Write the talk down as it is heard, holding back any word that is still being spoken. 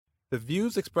The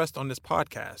views expressed on this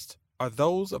podcast are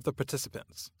those of the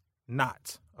participants,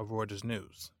 not of Reuters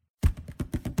News.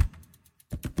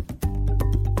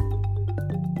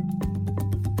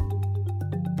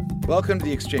 Welcome to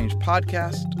the Exchange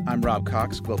Podcast. I'm Rob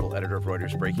Cox, global editor of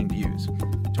Reuters Breaking Views.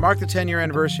 To mark the 10-year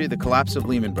anniversary of the collapse of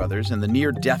Lehman Brothers and the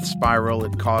near-death spiral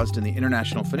it caused in the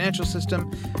international financial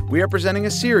system, we are presenting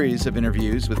a series of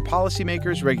interviews with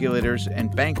policymakers, regulators,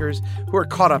 and bankers who are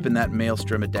caught up in that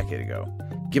maelstrom a decade ago.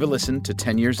 Give a listen to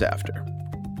 10 Years After.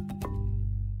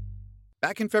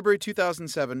 Back in February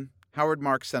 2007, Howard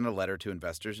Marks sent a letter to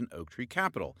investors in Oaktree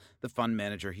Capital, the fund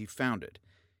manager he founded.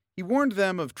 He warned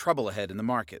them of trouble ahead in the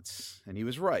markets, and he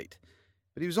was right.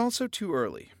 But he was also too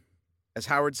early. As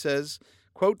Howard says,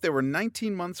 quote, there were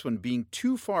 19 months when being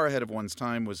too far ahead of one's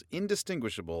time was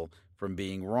indistinguishable from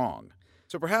being wrong.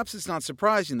 So perhaps it's not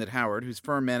surprising that Howard, whose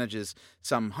firm manages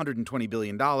some $120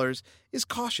 billion, is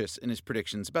cautious in his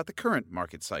predictions about the current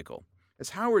market cycle. As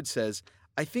Howard says,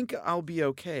 I think I'll be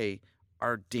okay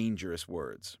are dangerous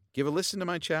words. Give a listen to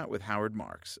my chat with Howard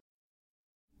Marks.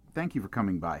 Thank you for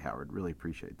coming by, Howard. Really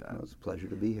appreciate that. Well, it's a pleasure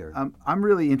to be here. I'm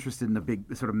really interested in a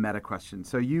big sort of meta question.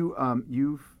 So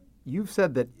you've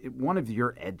said that one of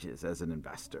your edges as an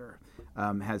investor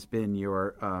has been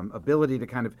your ability to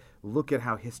kind of look at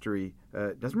how history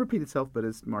doesn't repeat itself, but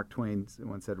as Mark Twain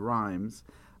once said, rhymes.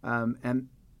 And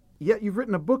yet you've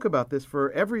written a book about this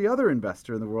for every other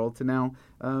investor in the world to now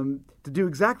to do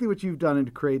exactly what you've done and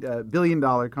to create a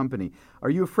billion-dollar company. Are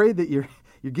you afraid that you're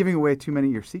giving away too many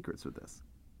of your secrets with this?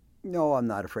 No, I'm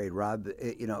not afraid, Rob.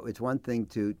 It's one thing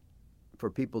for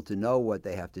people to know what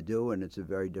they have to do, and it's a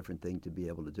very different thing to be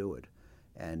able to do it.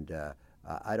 And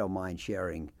I don't mind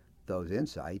sharing those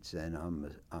insights, and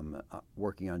I'm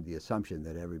working on the assumption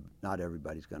that not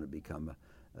everybody's going to become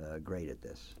great at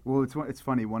this. Well, it's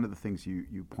funny. One of the things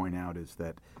you point out is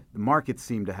that the markets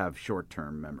seem to have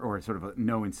short-term memory, or sort of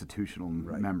no institutional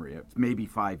memory. It's maybe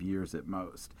 5 years at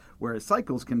most, whereas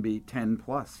cycles can be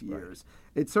 10-plus years.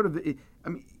 Right. It's sort of,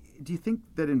 do you think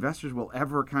that investors will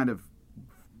ever kind of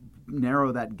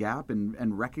narrow that gap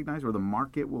and recognize, or the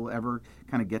market will ever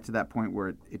kind of get to that point where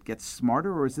it gets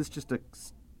smarter, or is this just the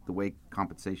way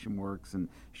compensation works and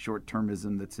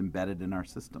short-termism that's embedded in our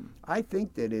system? I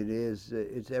think that it is.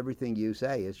 It's everything you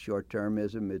say. It's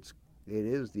short-termism. It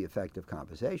is the effect of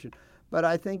compensation. But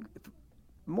I think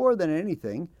more than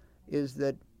anything is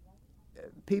that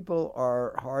people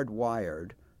are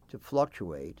hardwired to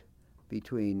fluctuate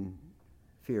between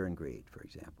fear and greed, for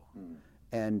example.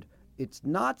 And it's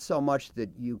not so much that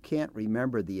you can't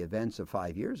remember the events of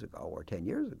 5 years ago or 10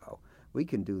 years ago. We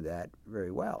can do that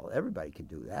very well. Everybody can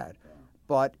do that. Yeah.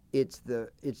 But it's the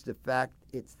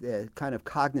kind of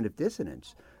cognitive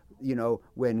dissonance.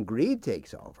 When greed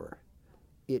takes over,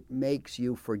 it makes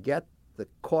you forget the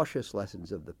cautious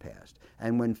lessons of the past.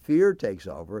 And when fear takes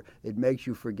over, it makes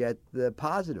you forget the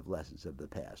positive lessons of the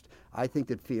past. I think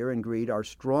that fear and greed are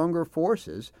stronger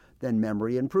forces than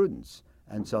memory and prudence,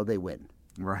 and so they win.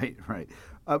 Right.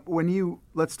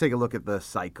 Let's take a look at the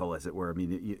cycle, as it were. I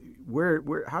mean,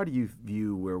 how do you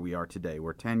view where we are today?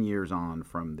 We're 10 years on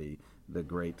from the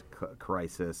great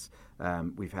crisis.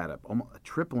 We've had a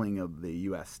tripling of the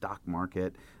U.S. stock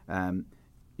market. It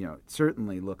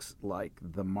certainly looks like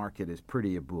the market is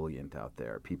pretty ebullient out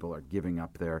there. People are giving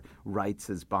up their rights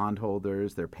as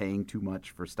bondholders. They're paying too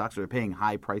much for stocks, or they're paying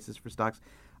high prices for stocks.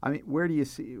 I mean,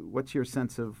 what's your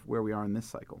sense of where we are in this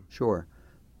cycle? Sure.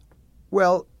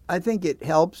 Well, I think it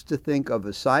helps to think of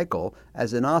a cycle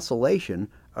as an oscillation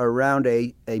around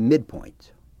a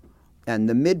midpoint. And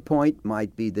the midpoint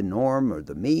might be the norm or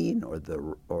the mean or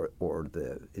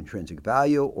the intrinsic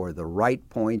value or the right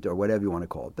point or whatever you want to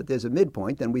call it. But there's a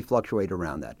midpoint, and we fluctuate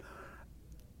around that.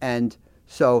 And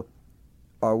so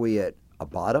are we at a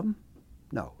bottom?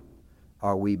 No.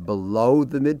 Are we below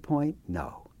the midpoint?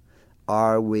 No.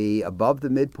 Are we above the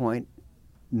midpoint?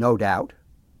 No doubt.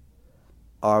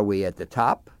 Are we at the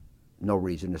top? No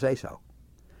reason to say so.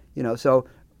 So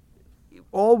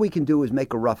all we can do is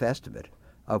make a rough estimate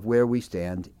of where we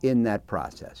stand in that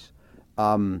process.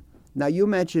 Now, you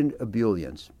mentioned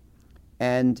ebullience,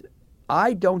 and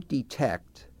I don't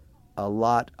detect a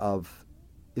lot of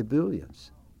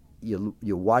ebullience. You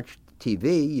watch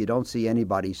TV, you don't see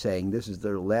anybody saying this is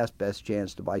their last best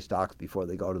chance to buy stocks before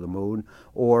they go to the moon,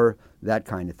 or that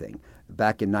kind of thing.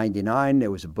 Back in '99,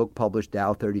 there was a book published,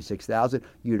 Dow 36,000.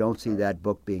 You don't see that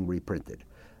book being reprinted.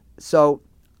 So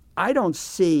I don't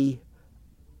see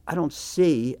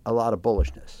a lot of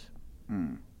bullishness.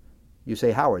 You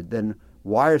say, Howard, then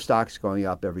why are stocks going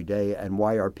up every day, and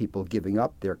why are people giving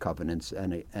up their covenants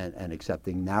and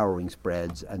accepting narrowing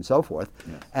spreads and so forth?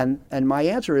 Yes. And my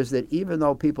answer is that even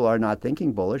though people are not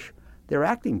thinking bullish, they're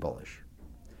acting bullish.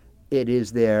 It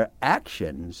is their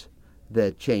actions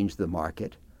that change the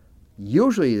market.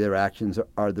 Usually their actions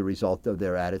are the result of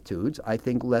their attitudes. I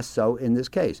think less so in this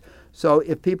case. So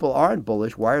if people aren't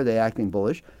bullish, why are they acting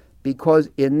bullish? Because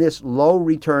in this low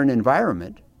return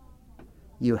environment,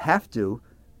 you have to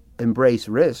embrace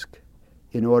risk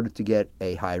in order to get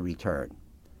a high return.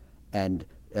 And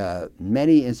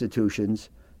many institutions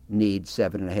need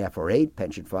 7.5 or 8,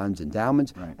 pension funds,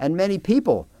 endowments, right. And many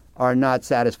people are not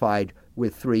satisfied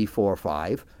with 3, 4,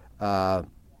 5.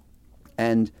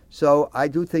 And so I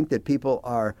do think that people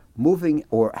are moving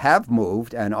or have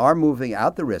moved and are moving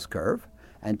out the risk curve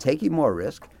and taking more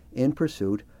risk in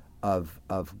pursuit of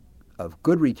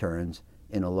good returns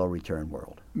in a low return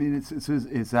world. I mean,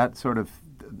 is that sort of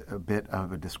a bit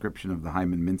of a description of the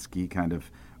Hyman Minsky kind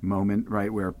of moment, right,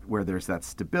 where there's that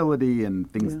stability and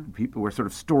things people were sort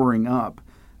of storing up.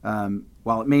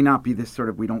 While it may not be this sort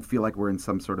of, we don't feel like we're in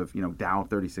some sort of, Dow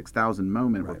 36,000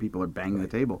 moment where people are banging the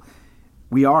table.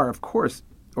 We are, of course,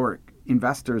 or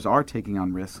investors are taking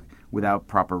on risk without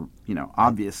proper,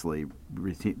 obviously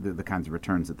the kinds of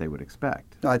returns that they would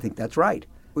expect. No, I think that's right.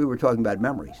 We were talking about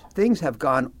memories. Things have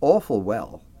gone awful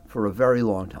well for a very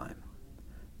long time.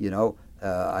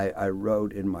 I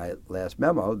wrote in my last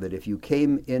memo that if you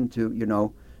came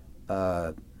into,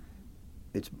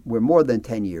 we're more than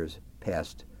 10 years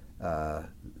past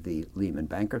the Lehman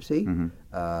bankruptcy.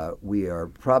 Mm-hmm. We are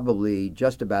probably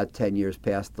just about 10 years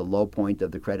past the low point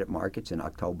of the credit markets in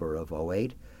October of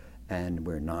 2008, and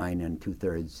we're 9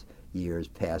 2/3 years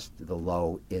past the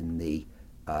low in the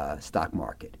stock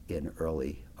market in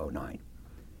early 2009.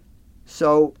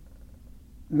 So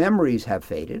memories have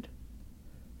faded,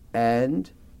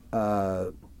 and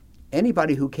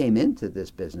anybody who came into this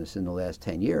business in the last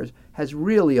 10 years has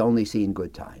really only seen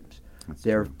good times.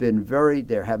 There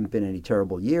haven't been any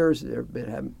terrible years. There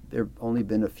have only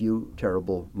been a few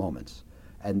terrible moments,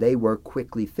 and they were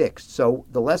quickly fixed. So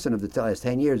the lesson of the last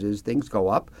 10 years is things go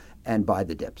up and buy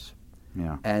the dips.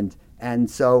 Yeah. And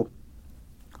so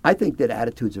I think that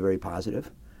attitudes are very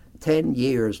positive. 10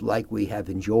 years like we have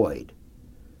enjoyed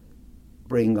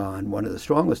bring on one of the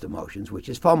strongest emotions, which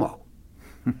is FOMO.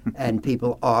 And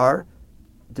people are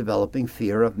developing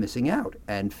fear of missing out.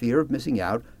 And fear of missing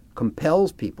out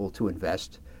compels people to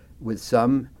invest with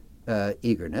some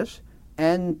eagerness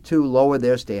and to lower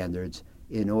their standards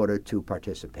in order to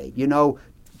participate.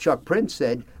 Chuck Prince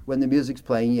said, when the music's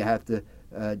playing, you have to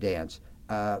dance.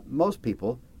 Most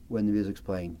people, when the music's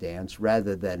playing, dance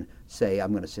rather than say,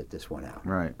 I'm going to sit this one out.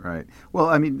 Right. Well,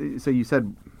 I mean, so you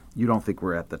said you don't think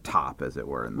we're at the top, as it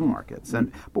were, in the markets.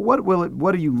 But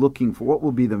what are you looking for? What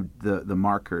will be the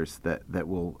markers that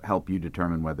will help you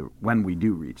determine when we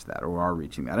do reach that or are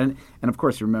reaching that? And of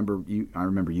course, I remember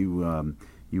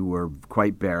you were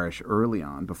quite bearish early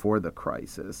on before the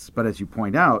crisis. But as you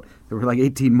point out, there were like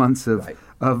 18 months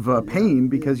of pain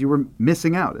because you were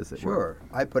missing out, as it were. Sure.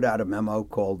 I put out a memo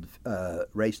called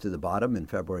Race to the Bottom in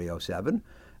February 2007.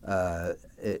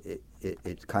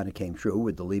 It kind of came true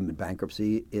with the Lehman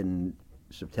bankruptcy in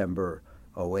September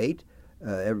 2008.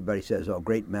 Everybody says, oh,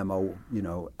 great memo,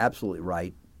 absolutely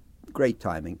right, great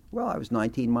timing. Well, I was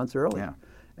 19 months early. Yeah.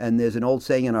 And there's an old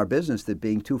saying in our business that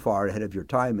being too far ahead of your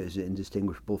time is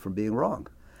indistinguishable from being wrong.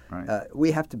 Right.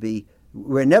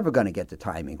 We're never going to get the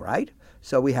timing right,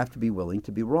 so we have to be willing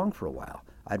to be wrong for a while.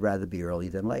 I'd rather be early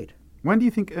than late. When do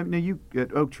you think, you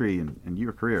at Oaktree and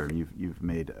your career, you've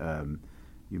made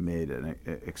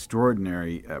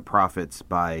extraordinary profits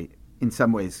by, in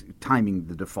some ways, timing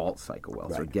the default cycle well,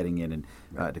 so getting in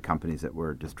to companies that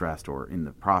were distressed or in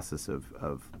the process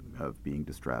of being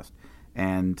distressed,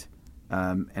 and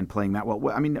playing that well.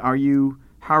 I mean, how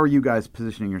are you guys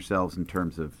positioning yourselves in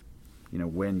terms of,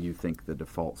 when you think the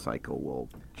default cycle will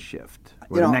shift,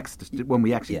 when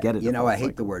we actually get it? I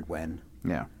hate the word when.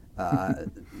 Yeah.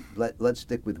 Let's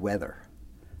stick with weather.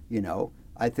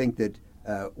 I think that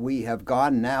we have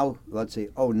gone now, let's say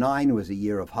 2009 was a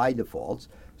year of high defaults,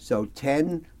 so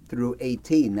 10 through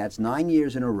 18, that's 9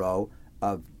 years in a row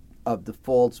of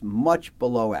defaults much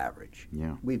below average.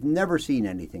 Yeah. We've never seen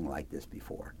anything like this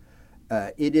before.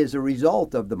 It is a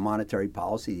result of the monetary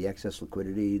policy, the excess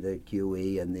liquidity, the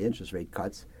QE, and the interest rate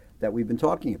cuts that we've been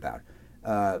talking about.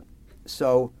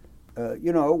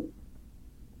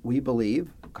 We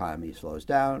believe economy slows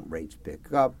down, rates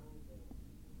pick up.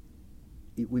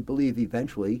 We believe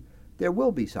eventually there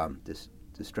will be some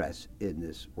distress in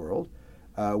this world.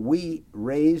 We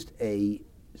raised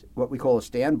what we call a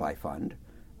standby fund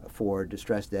for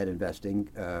distressed debt investing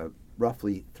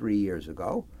roughly 3 years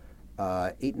ago,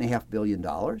 $8.5 billion.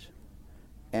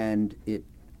 And it,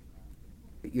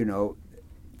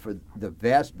 for the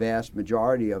vast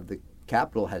majority of the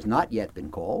capital has not yet been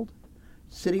called,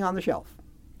 sitting on the shelf.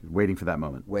 Waiting for that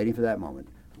moment. Waiting for that moment.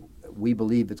 We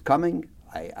believe it's coming.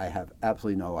 I have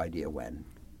absolutely no idea when.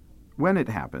 When it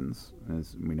happens,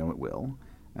 as we know it will,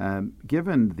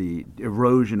 given the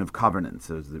erosion of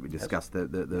covenants, as we discussed,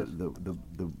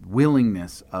 the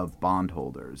willingness of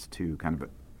bondholders to kind of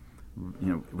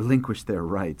relinquish their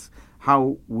rights,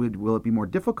 how will it be more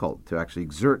difficult to actually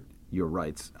exert your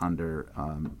rights under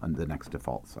the next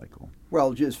default cycle?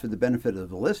 Well, just for the benefit of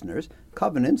the listeners,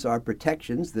 covenants are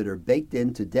protections that are baked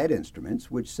into debt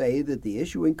instruments which say that the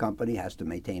issuing company has to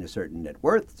maintain a certain net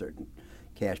worth, certain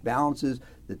cash balances,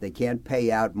 that they can't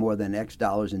pay out more than X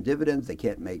dollars in dividends, they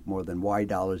can't make more than Y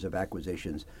dollars of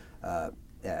acquisitions,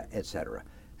 etc.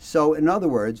 So, in other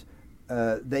words,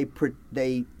 they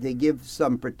give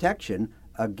some protection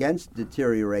against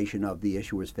deterioration of the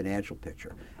issuer's financial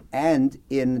picture. And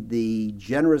in the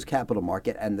generous capital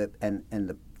market and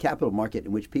the capital market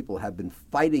in which people have been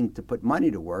fighting to put money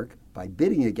to work by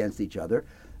bidding against each other,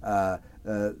 a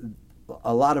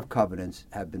lot of covenants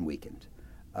have been weakened.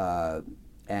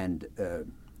 And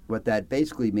what that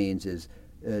basically means is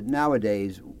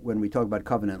nowadays, when we talk about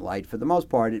covenant light, for the most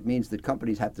part, it means that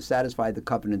companies have to satisfy the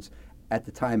covenants at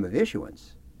the time of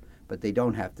issuance, but they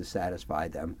don't have to satisfy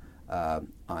them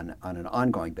on an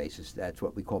ongoing basis. That's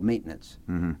what we call maintenance.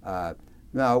 Mm-hmm.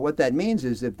 Now, what that means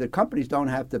is if the companies don't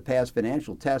have to pass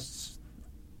financial tests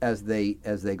as they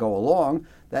go along,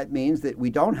 that means that we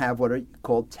don't have what are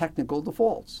called technical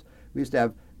defaults. We used to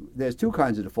have. There's two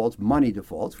kinds of defaults: money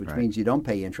defaults, which means you don't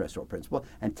pay interest or principal,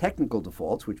 and technical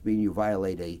defaults, which mean you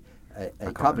violate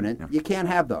a covenant. Yeah. You can't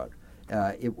have those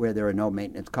where there are no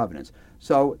maintenance covenants.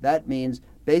 So that means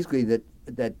basically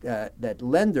that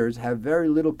lenders have very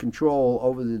little control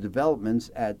over the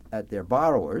developments at their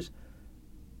borrowers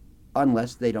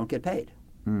unless they don't get paid.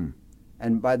 Mm.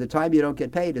 And by the time you don't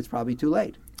get paid, it's probably too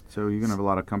late. So you're going to have a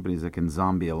lot of companies that can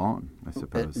zombie along, I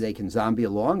suppose. They can zombie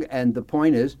along, and the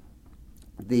point is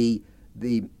the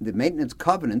maintenance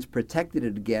covenants protected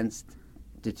it against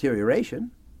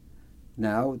deterioration.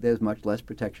 Now there's much less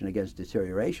protection against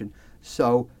deterioration.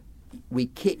 So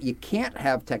you can't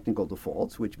have technical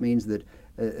defaults, which means that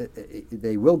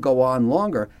they will go on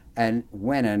longer. And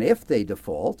when and if they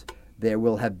default, there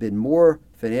will have been more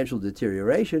financial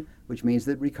deterioration, which means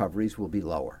that recoveries will be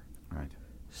lower. Right.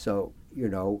 So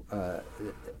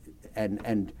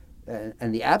and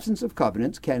the absence of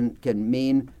covenants can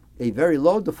mean a very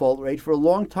low default rate for a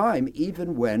long time,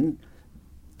 even when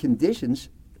conditions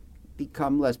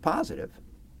become less positive.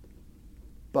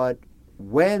 But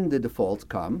when the defaults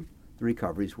come, the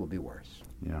recoveries will be worse.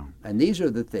 Yeah. And these are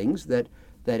the things that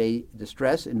a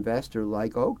distressed investor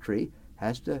like Oaktree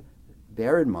has to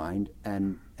bear in mind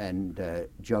and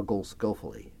juggle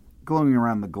skillfully. Going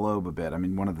around the globe a bit, I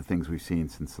mean, one of the things we've seen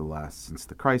since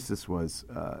the crisis was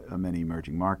many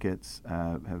emerging markets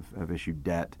have issued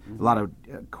debt. Mm-hmm. A lot of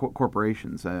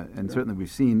corporations, and sure. Certainly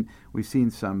we've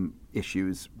seen some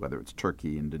issues, whether it's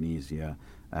Turkey, Indonesia,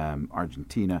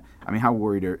 Argentina. I mean, how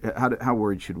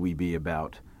worried should we be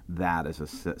about that as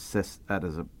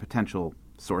a potential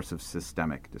source of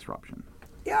systemic disruption?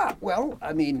 Yeah, well,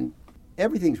 I mean,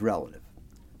 everything's relative.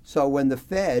 So when the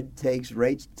Fed takes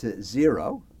rates to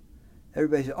zero,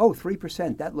 everybody says,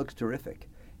 3%, that looks terrific.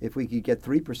 If we could get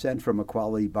 3% from a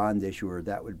quality bond issuer,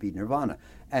 that would be nirvana.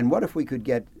 And what if we could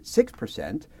get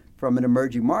 6% from an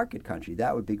emerging market country?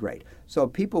 That would be great. So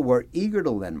people were eager to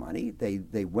lend money.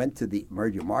 They went to the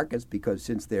emerging markets because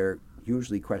since they're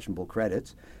usually questionable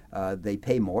credits, they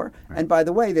pay more. Right. And by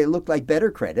the way, they look like better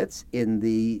credits in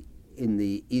the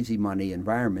easy money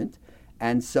environment.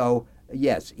 And so,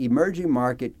 yes, emerging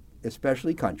market,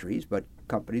 especially countries, but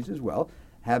companies as well,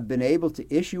 have been able to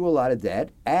issue a lot of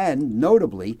debt and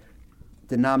notably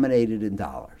denominated in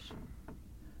dollars.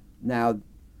 Now,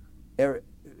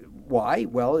 why?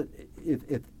 Well,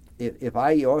 if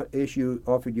I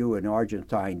offered you an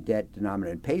Argentine debt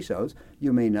denominated in pesos,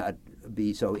 you may not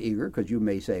be so eager because you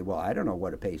may say, well, I don't know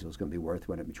what a peso is going to be worth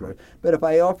when it matures. But if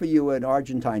I offer you an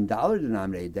Argentine dollar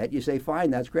denominated debt, you say, fine,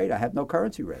 that's great. I have no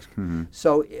currency risk. Mm-hmm.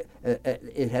 So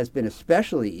it has been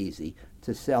especially easy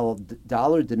to sell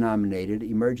dollar-denominated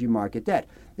emerging market debt.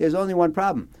 There's only one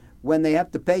problem. When they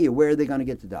have to pay you, where are they going to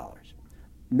get the dollars?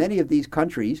 Many of these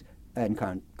countries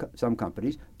and some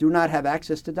companies do not have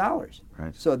access to dollars.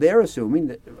 Right. So they're assuming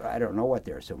that, I don't know what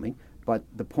they're assuming, but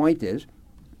the point is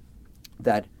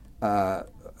that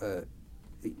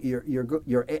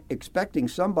you're expecting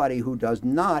somebody who does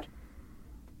not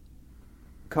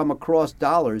come across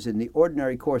dollars in the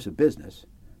ordinary course of business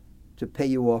to pay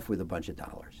you off with a bunch of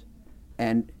dollars.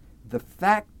 And the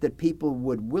fact that people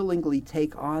would willingly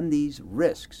take on these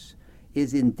risks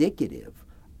is indicative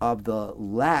of the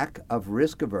lack of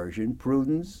risk aversion,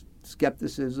 prudence,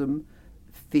 skepticism,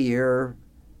 fear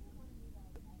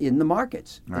in the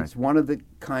markets. Right. It's one of the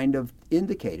kind of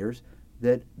indicators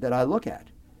that I look at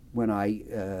when I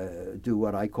do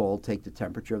what I call take the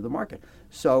temperature of the market.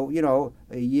 So, roughly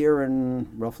a year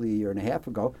and a half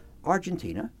ago,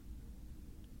 Argentina,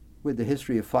 with the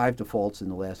history of 5 defaults in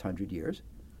the last 100 years,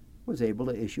 was able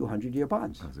to issue 100-year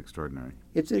bonds. That's extraordinary.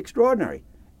 It's extraordinary.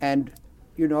 And,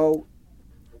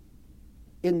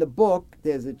 in the book,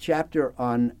 there's a chapter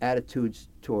on attitudes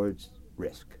towards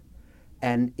risk.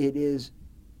 And it is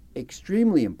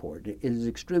extremely important. It is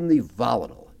extremely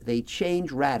volatile. They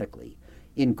change radically.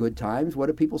 In good times, what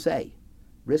do people say?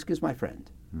 Risk is my friend.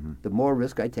 Mm-hmm. The more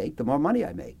risk I take, the more money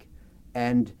I make.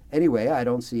 And anyway, I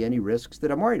don't see any risks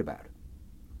that I'm worried about.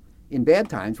 In bad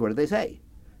times, what do they say?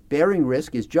 Bearing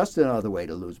risk is just another way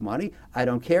to lose money. I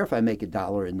don't care if I make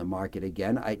 $1 in the market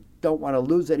again. I don't want to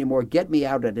lose any more. Get me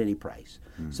out at any price.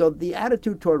 Mm. So the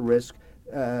attitude toward risk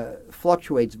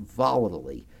fluctuates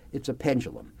volatilely. It's a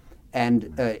pendulum. And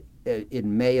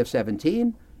in May of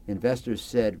 2017, investors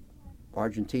said,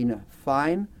 Argentina,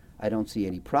 fine. I don't see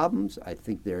any problems. I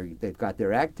think they've got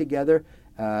their act together.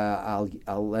 I'll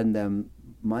lend them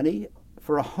money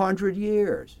for 100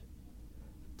 years.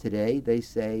 Today, they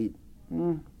say,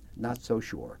 not so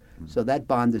sure. Mm-hmm. So that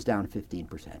bond is down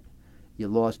 15%. You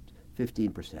lost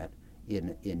 15%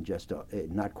 in just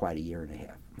not quite a year and a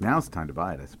half. Now it's time to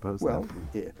buy it, I suppose. Well,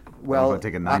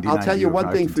 take a I'll tell you one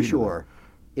thing for Argentina. sure.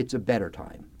 It's a better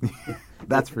time.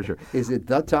 That's for sure. Is it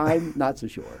the time? Not so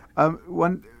sure.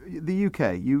 The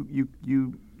UK,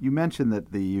 you mentioned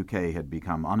that the UK had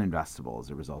become uninvestable as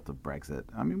a result of Brexit.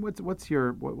 I mean, what's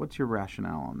your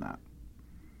rationale on that?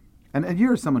 And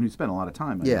you're someone who spent a lot of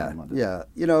time in London. Yeah.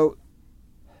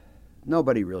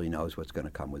 Nobody really knows what's going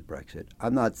to come with Brexit.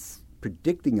 I'm not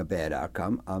predicting a bad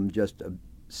outcome. I'm just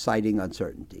citing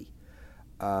uncertainty.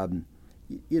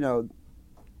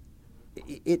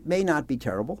 It may not be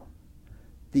terrible.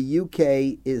 The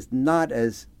UK is not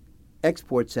as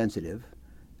export sensitive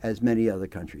as many other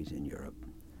countries in Europe.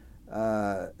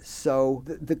 So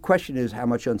the question is, how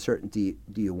much uncertainty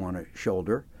do you want to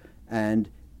shoulder? And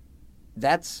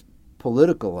that's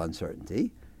political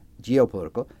uncertainty,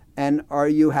 geopolitical. And are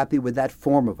you happy with that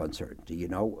form of uncertainty?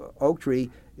 Oaktree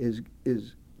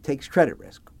takes credit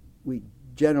risk. We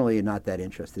generally are not that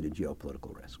interested in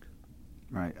geopolitical risk.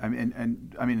 Right. I mean,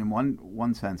 in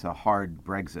one sense, a hard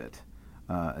Brexit,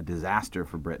 a disaster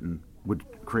for Britain, would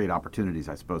create opportunities,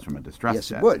 I suppose, from a distress Yes,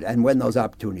 debt. It would. And when those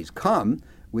opportunities come,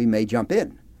 we may jump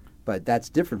in. But that's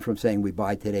different from saying we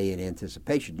buy today in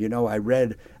anticipation. I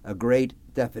read a great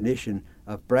definition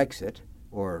of Brexit,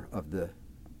 or of the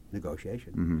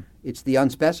negotiation. Mm-hmm. It's the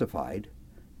unspecified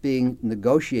being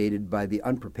negotiated by the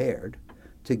unprepared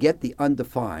to get the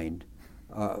undefined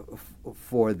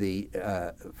for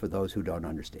those who don't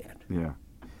understand. Yeah.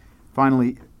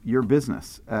 Finally, your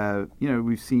business.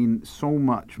 We've seen so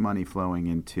much money flowing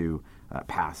into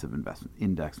passive investment,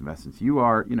 index investments.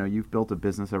 You've built a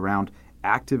business around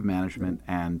active management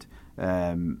and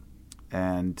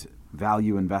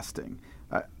value investing.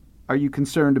 Are you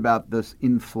concerned about this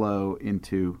inflow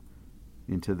into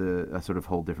the sort of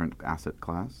whole different asset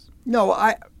class? No,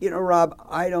 Rob,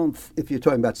 I don't. If you're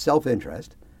talking about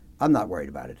self-interest, I'm not worried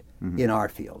about it in our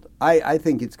field. I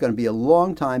think it's going to be a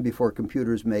long time before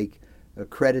computers make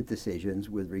credit decisions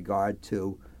with regard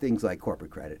to things like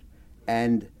corporate credit,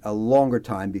 and a longer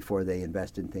time before they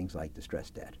invest in things like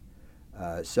distressed debt.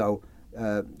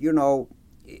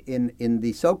 In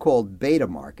the so-called beta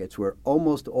markets, where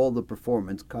almost all the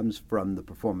performance comes from the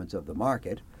performance of the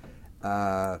market,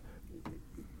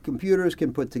 computers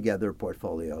can put together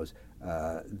portfolios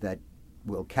that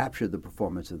will capture the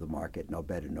performance of the market, no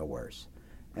better, no worse.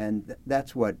 And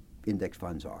that's what index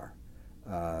funds are.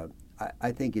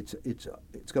 I think it's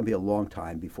going to be a long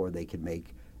time before they can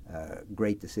make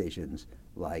great decisions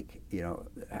like,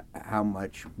 how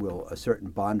much will a certain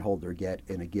bondholder get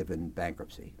in a given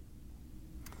bankruptcy.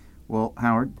 Well,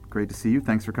 Howard, great to see you.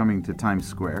 Thanks for coming to Times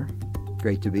Square.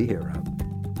 Great to be here,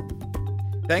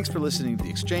 Rob. Thanks for listening to The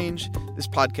Exchange. This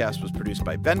podcast was produced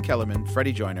by Ben Kellerman,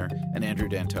 Freddie Joyner, and Andrew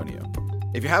D'Antonio.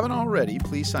 If you haven't already,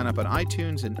 please sign up on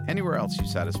iTunes and anywhere else you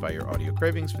satisfy your audio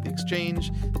cravings for The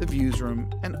Exchange, The Views Room,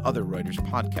 and other Reuters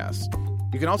podcasts.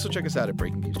 You can also check us out at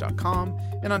breakingviews.com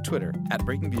and on Twitter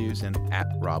 @breakingviews and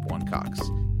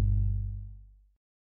 @Rob1Cox.